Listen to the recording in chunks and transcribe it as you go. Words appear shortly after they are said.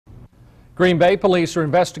Green Bay police are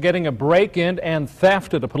investigating a break-in and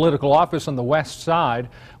theft at a political office on the west side.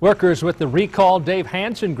 Workers with the recalled Dave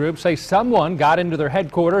Hansen group say someone got into their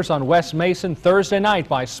headquarters on West Mason Thursday night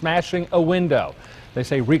by smashing a window. They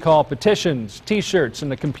say recall petitions, T-shirts,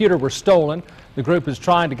 and a computer were stolen. The group is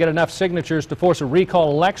trying to get enough signatures to force a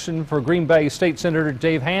recall election for Green Bay State Senator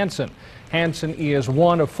Dave Hansen. Hansen is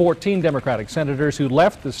one of 14 Democratic senators who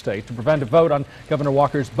left the state to prevent a vote on Governor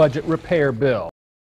Walker's budget repair bill.